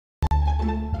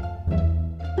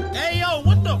Yo,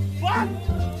 what the fuck?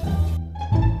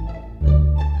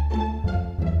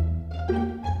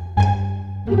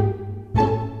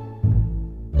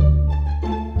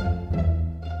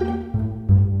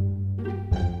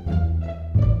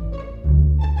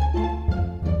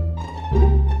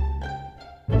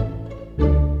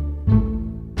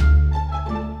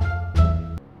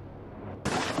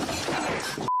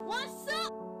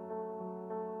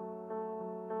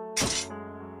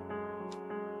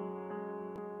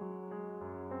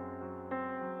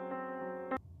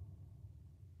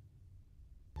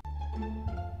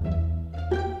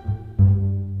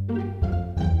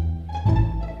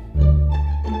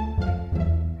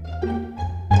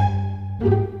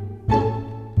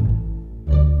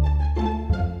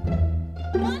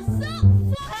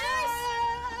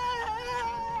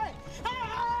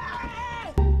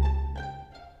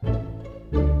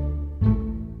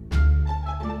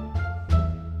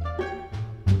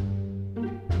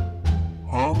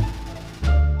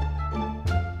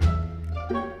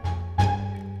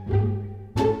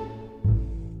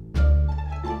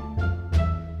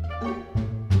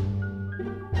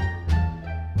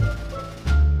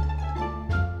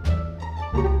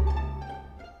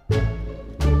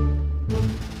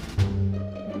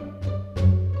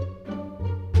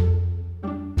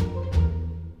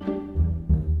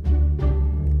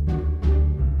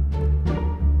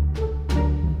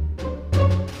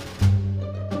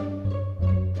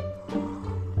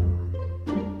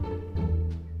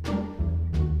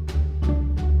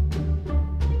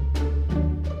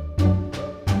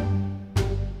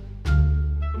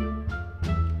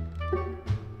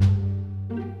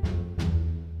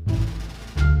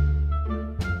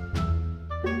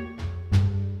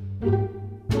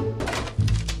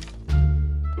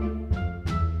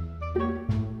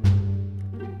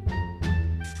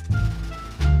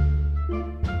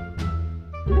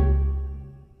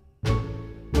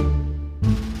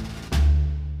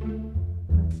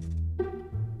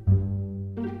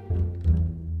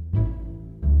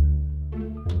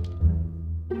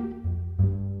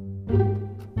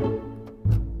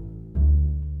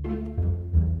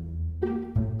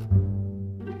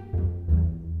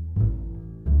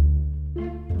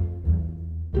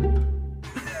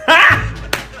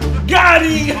 Got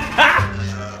him!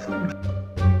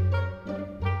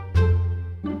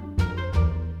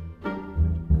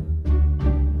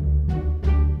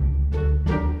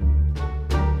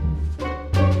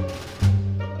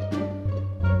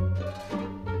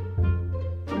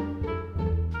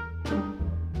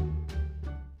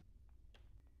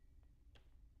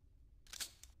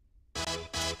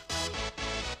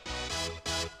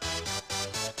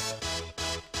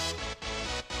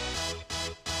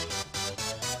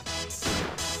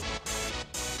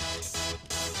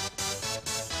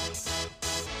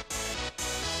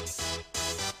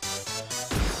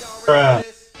 Bruh.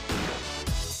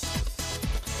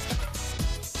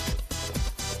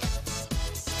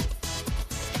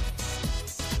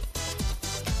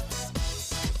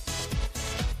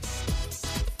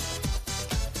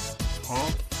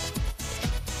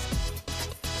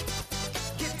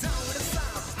 Get down with the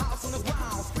sound, house on the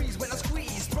ground, freeze when I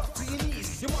squeeze, drop to your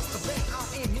knees. You must have been out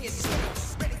in here to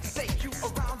stay, ready to take you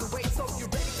around the way, so you're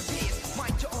ready for this.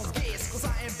 Mind your own biz, cause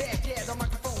I am back, yeah, the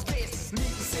microphone biz. Need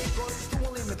to say, go to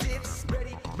unlimited,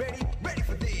 ready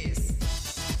for this.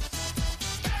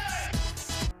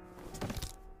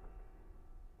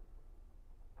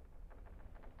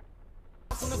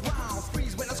 House on the ground,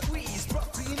 freeze when I squeeze,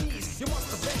 drop to your knees. You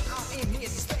must have been out in here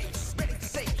to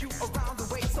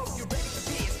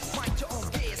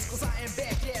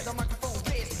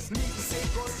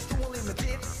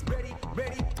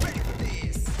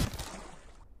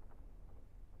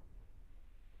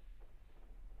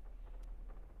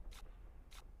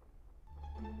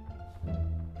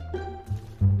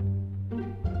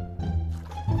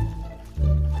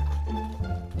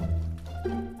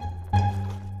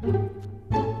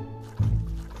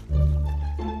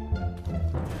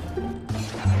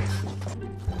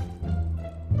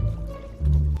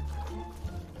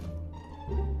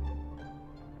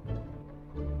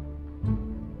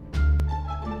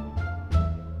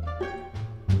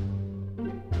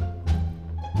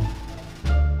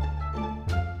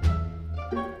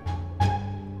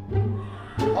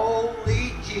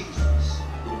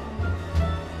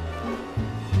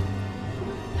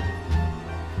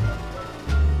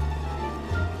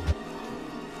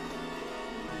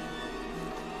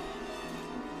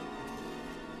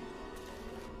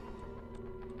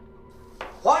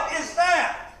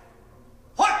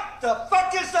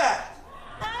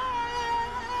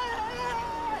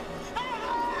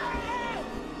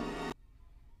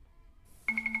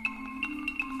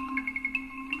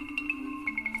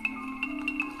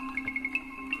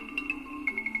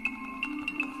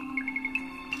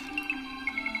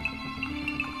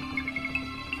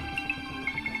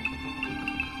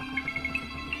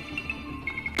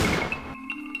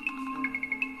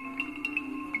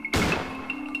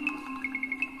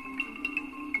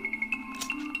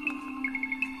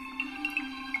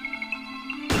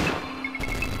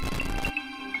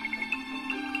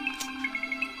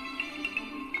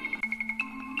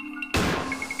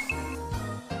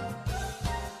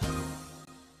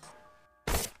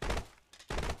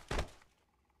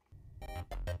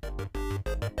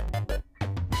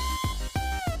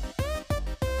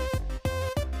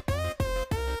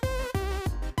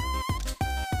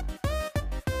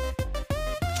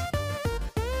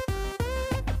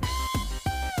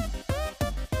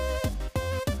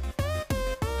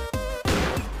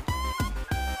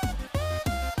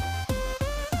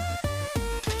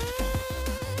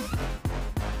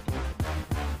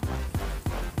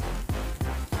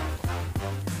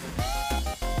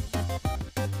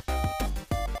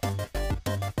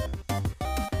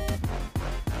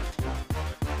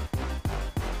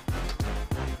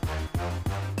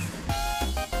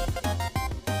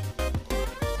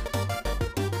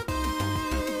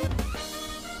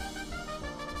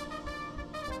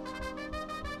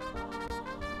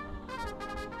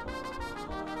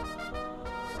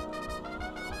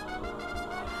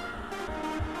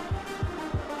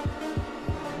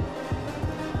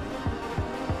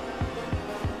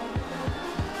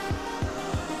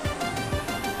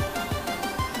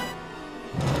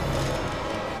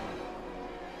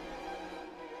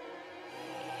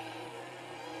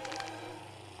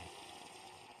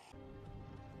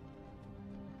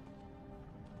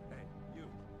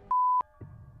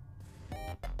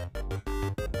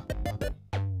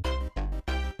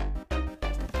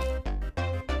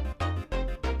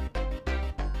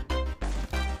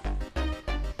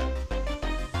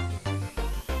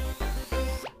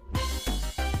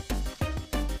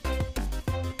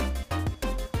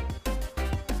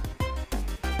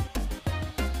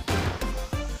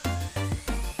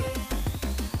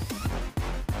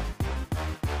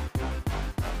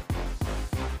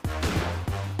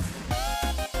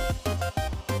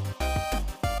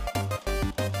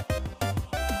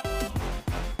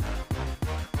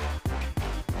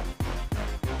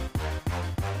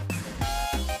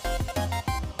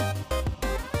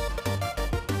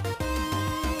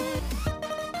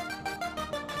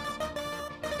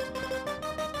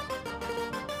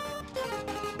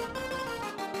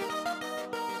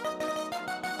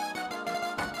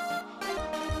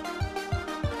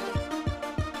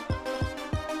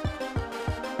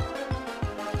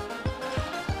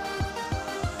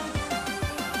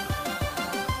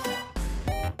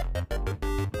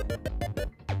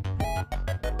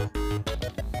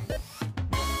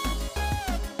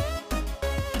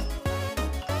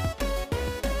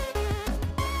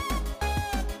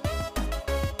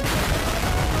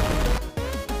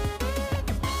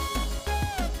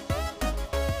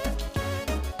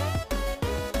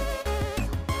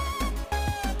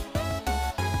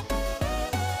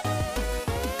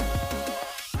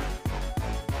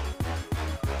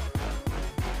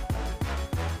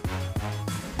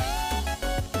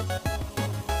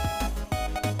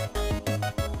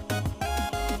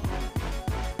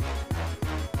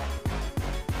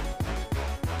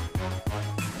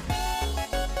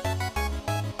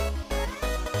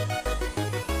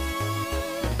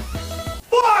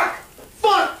Fuck!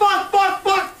 Fuck! Fuck! Fuck!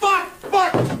 Fuck! Fuck!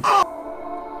 Fuck! Oh!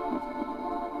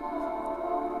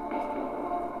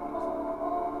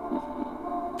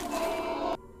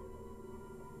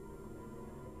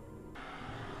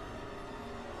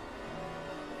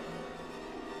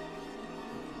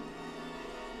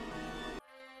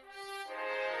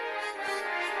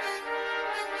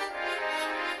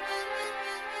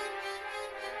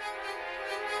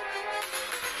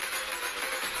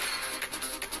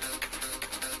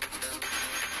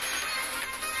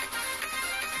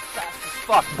 Fast as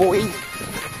fuck, boy.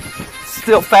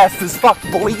 Still fast as fuck,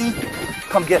 boy.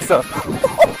 Come get some.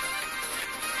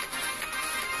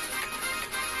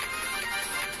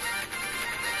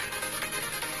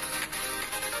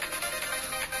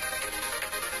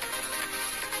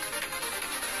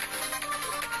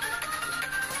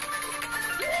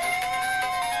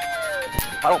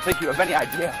 I don't think you have any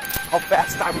idea how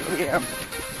fast I really am.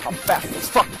 I'm fast as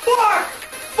fuck. Fuck!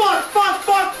 Fuck! Fuck!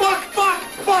 Fuck! Fuck! Fuck!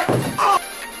 Fuck! Oh!